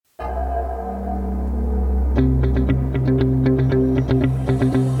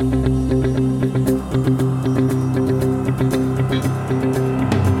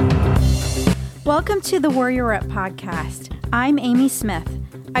Welcome to the Warrior Up podcast. I'm Amy Smith.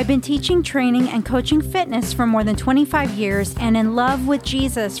 I've been teaching, training, and coaching fitness for more than 25 years and in love with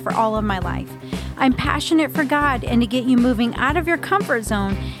Jesus for all of my life. I'm passionate for God and to get you moving out of your comfort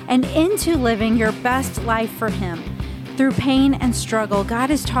zone and into living your best life for Him. Through pain and struggle, God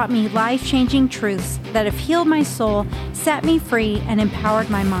has taught me life-changing truths that have healed my soul, set me free, and empowered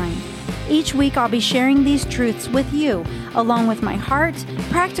my mind. Each week, I'll be sharing these truths with you, along with my heart,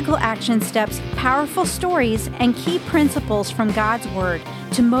 practical action steps, powerful stories, and key principles from God's Word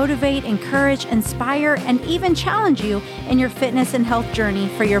to motivate, encourage, inspire, and even challenge you in your fitness and health journey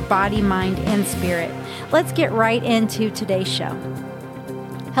for your body, mind, and spirit. Let's get right into today's show.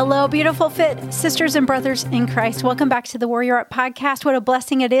 Hello, beautiful fit sisters and brothers in Christ. Welcome back to the Warrior Up podcast. What a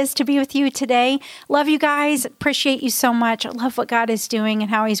blessing it is to be with you today. Love you guys. Appreciate you so much. I love what God is doing and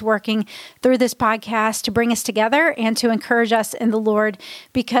how He's working through this podcast to bring us together and to encourage us in the Lord,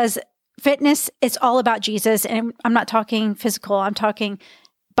 because fitness, it's all about Jesus. And I'm not talking physical. I'm talking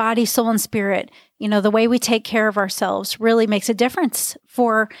body, soul, and spirit. You know, the way we take care of ourselves really makes a difference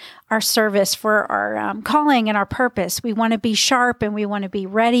for our service, for our calling and our purpose. We want to be sharp and we want to be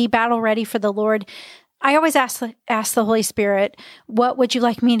ready, battle ready for the Lord. I always ask the Holy Spirit, what would you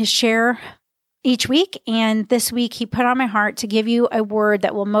like me to share each week? And this week, He put on my heart to give you a word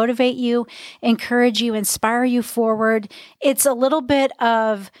that will motivate you, encourage you, inspire you forward. It's a little bit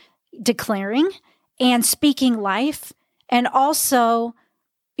of declaring and speaking life, and also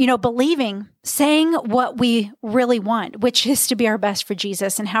believing, saying what we really want, which is to be our best for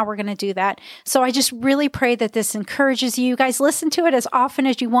Jesus and how we're going to do that. So I just really pray that this encourages you. You guys, listen to it as often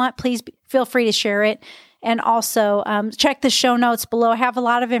as you want. Please feel free to share it. And also check the show notes below. I have a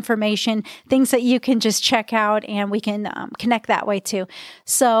lot of information, things that you can just check out, and we can connect that way too.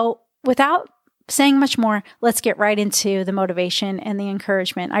 So without saying much more, let's get right into the motivation and the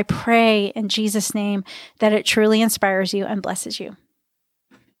encouragement. I pray in Jesus' name that it truly inspires you and blesses you.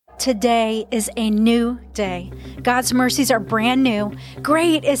 Today is a new day. God's mercies are brand new.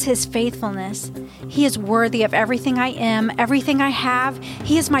 Great is His faithfulness. He is worthy of everything I am, everything I have.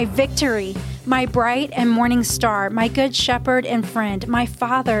 He is my victory, my bright and morning star, my good shepherd and friend, my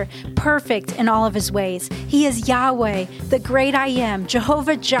Father, perfect in all of His ways. He is Yahweh, the great I am,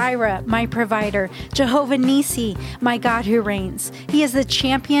 Jehovah Jireh, my provider, Jehovah Nissi, my God who reigns. He is the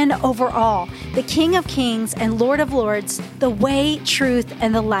champion over all, the King of kings and Lord of lords, the way, truth,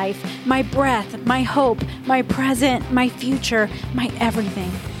 and the life, my breath, my hope, my present, my future, my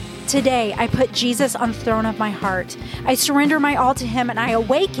everything. Today, I put Jesus on the throne of my heart. I surrender my all to Him, and I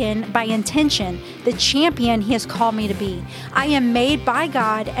awaken by intention the champion He has called me to be. I am made by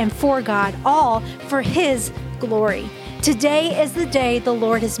God and for God, all for His glory. Today is the day the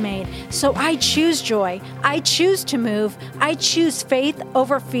Lord has made, so I choose joy. I choose to move. I choose faith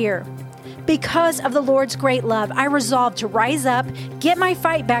over fear. Because of the Lord's great love, I resolve to rise up, get my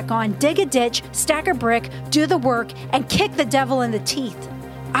fight back on, dig a ditch, stack a brick, do the work, and kick the devil in the teeth.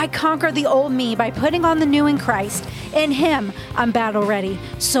 I conquer the old me by putting on the new in Christ. In Him, I'm battle ready,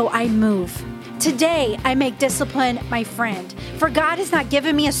 so I move. Today, I make discipline my friend. For God has not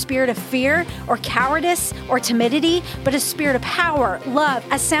given me a spirit of fear or cowardice or timidity, but a spirit of power, love,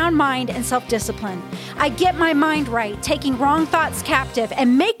 a sound mind, and self-discipline. I get my mind right, taking wrong thoughts captive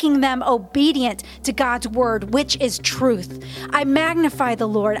and making them obedient to God's word, which is truth. I magnify the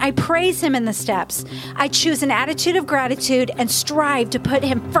Lord. I praise Him in the steps. I choose an attitude of gratitude and strive to put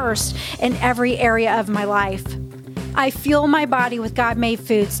Him first in every area of my life. I fuel my body with God-made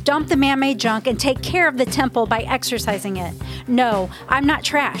foods, dump the man-made junk, and take care of the temple by exercising it. No, I'm not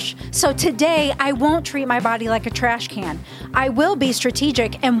trash. So today, I won't treat my body like a trash can. I will be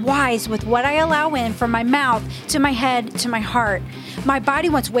strategic and wise with what I allow in from my mouth to my head to my heart. My body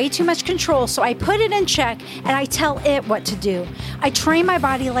wants way too much control, so I put it in check and I tell it what to do. I train my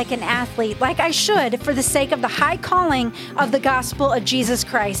body like an athlete, like I should, for the sake of the high calling of the gospel of Jesus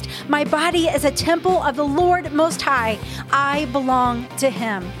Christ. My body is a temple of the Lord Most High. I belong to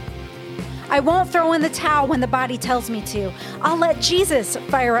Him. I won't throw in the towel when the body tells me to. I'll let Jesus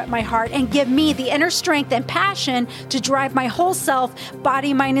fire up my heart and give me the inner strength and passion to drive my whole self,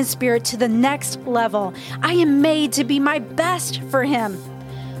 body, mind, and spirit to the next level. I am made to be my best for Him.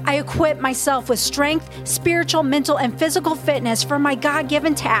 I equip myself with strength, spiritual, mental, and physical fitness for my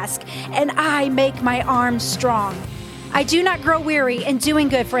God-given task, and I make my arms strong. I do not grow weary in doing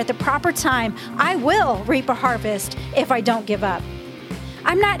good, for at the proper time, I will reap a harvest if I don't give up.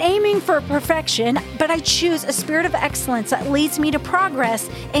 I'm not aiming for perfection, but I choose a spirit of excellence that leads me to progress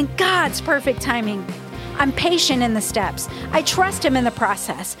in God's perfect timing. I'm patient in the steps. I trust him in the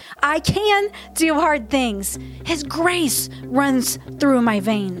process. I can do hard things. His grace runs through my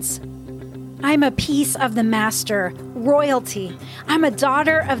veins. I'm a piece of the Master, royalty. I'm a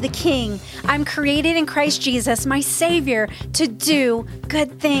daughter of the King. I'm created in Christ Jesus, my Savior, to do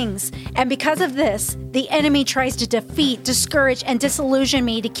good things. And because of this, the enemy tries to defeat, discourage, and disillusion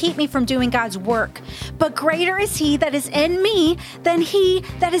me to keep me from doing God's work. But greater is he that is in me than he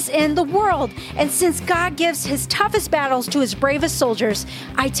that is in the world. And since God gives his toughest battles to his bravest soldiers,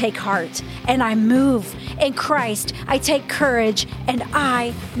 I take heart and I move. In Christ, I take courage and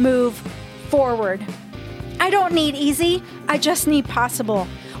I move forward. I don't need easy, I just need possible.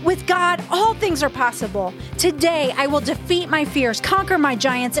 With God, all things are possible. Today, I will defeat my fears, conquer my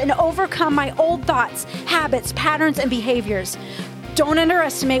giants, and overcome my old thoughts, habits, patterns, and behaviors. Don't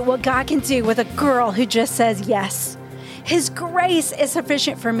underestimate what God can do with a girl who just says yes. His grace is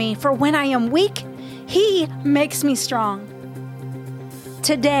sufficient for me, for when I am weak, he makes me strong.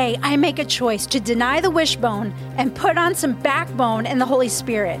 Today, I make a choice to deny the wishbone and put on some backbone in the Holy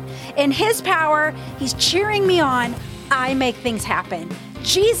Spirit. In his power, he's cheering me on. I make things happen.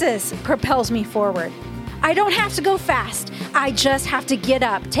 Jesus propels me forward. I don't have to go fast. I just have to get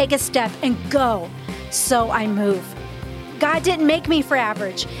up, take a step, and go. So I move. God didn't make me for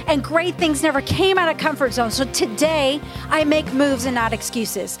average, and great things never came out of comfort zone. So today, I make moves and not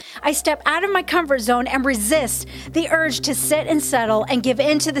excuses. I step out of my comfort zone and resist the urge to sit and settle and give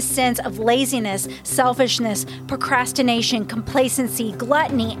in to the sins of laziness, selfishness, procrastination, complacency,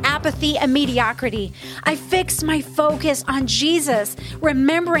 gluttony, apathy, and mediocrity. I fix my focus on Jesus,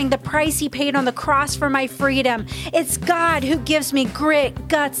 remembering the price he paid on the cross for my freedom. It's God who gives me grit,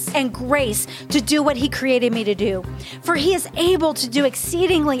 guts, and grace to do what he created me to do. For he is able to do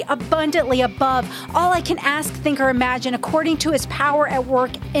exceedingly abundantly above all I can ask, think, or imagine according to his power at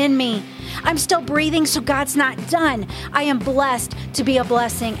work in me. I'm still breathing, so God's not done. I am blessed to be a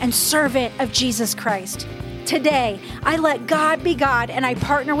blessing and servant of Jesus Christ. Today, I let God be God and I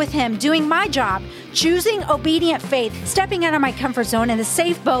partner with him, doing my job, choosing obedient faith, stepping out of my comfort zone in the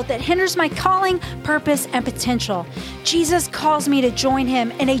safe boat that hinders my calling, purpose, and potential. Jesus calls me to join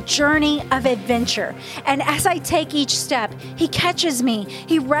him in a journey of adventure. And as I take each step, he catches me,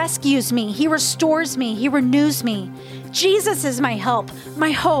 he rescues me, he restores me, he renews me. Jesus is my help,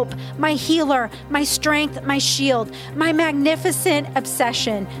 my hope, my healer, my strength, my shield, my magnificent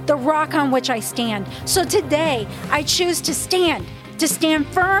obsession, the rock on which I stand. So today, I choose to stand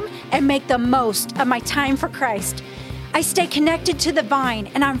firm and make the most of my time for Christ. I stay connected to the vine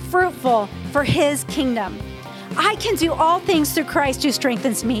and I'm fruitful for his kingdom. I can do all things through Christ who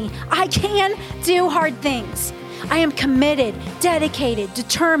strengthens me. I can do hard things. I am committed, dedicated,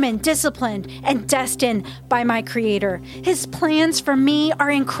 determined, disciplined, and destined by my Creator. His plans for me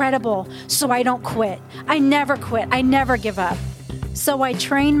are incredible, so I don't quit. I never quit. I never give up. So I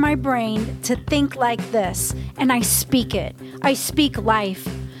train my brain to think like this, and I speak it. I speak life.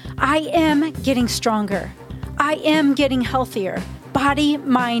 I am getting stronger. I am getting healthier. Body,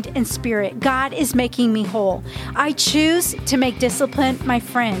 mind, and spirit. God is making me whole. I choose to make discipline my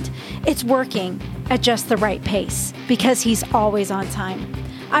friend. It's working at just the right pace because he's always on time.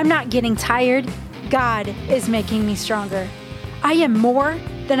 I'm not getting tired. God is making me stronger. I am more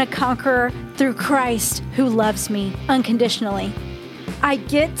than a conqueror through Christ who loves me unconditionally. I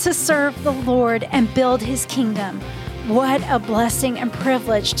get to serve the Lord and build his kingdom. What a blessing and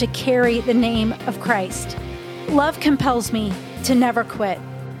privilege to carry the name of Christ. Love compels me to never quit.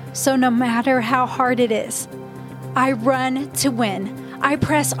 So no matter how hard it is, I run to win. I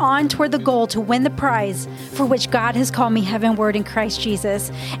press on toward the goal to win the prize for which God has called me heavenward in Christ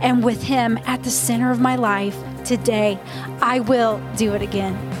Jesus. And with him at the center of my life today, I will do it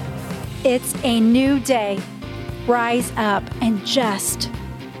again. It's a new day. Rise up and just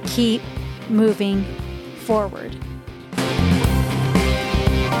keep moving forward.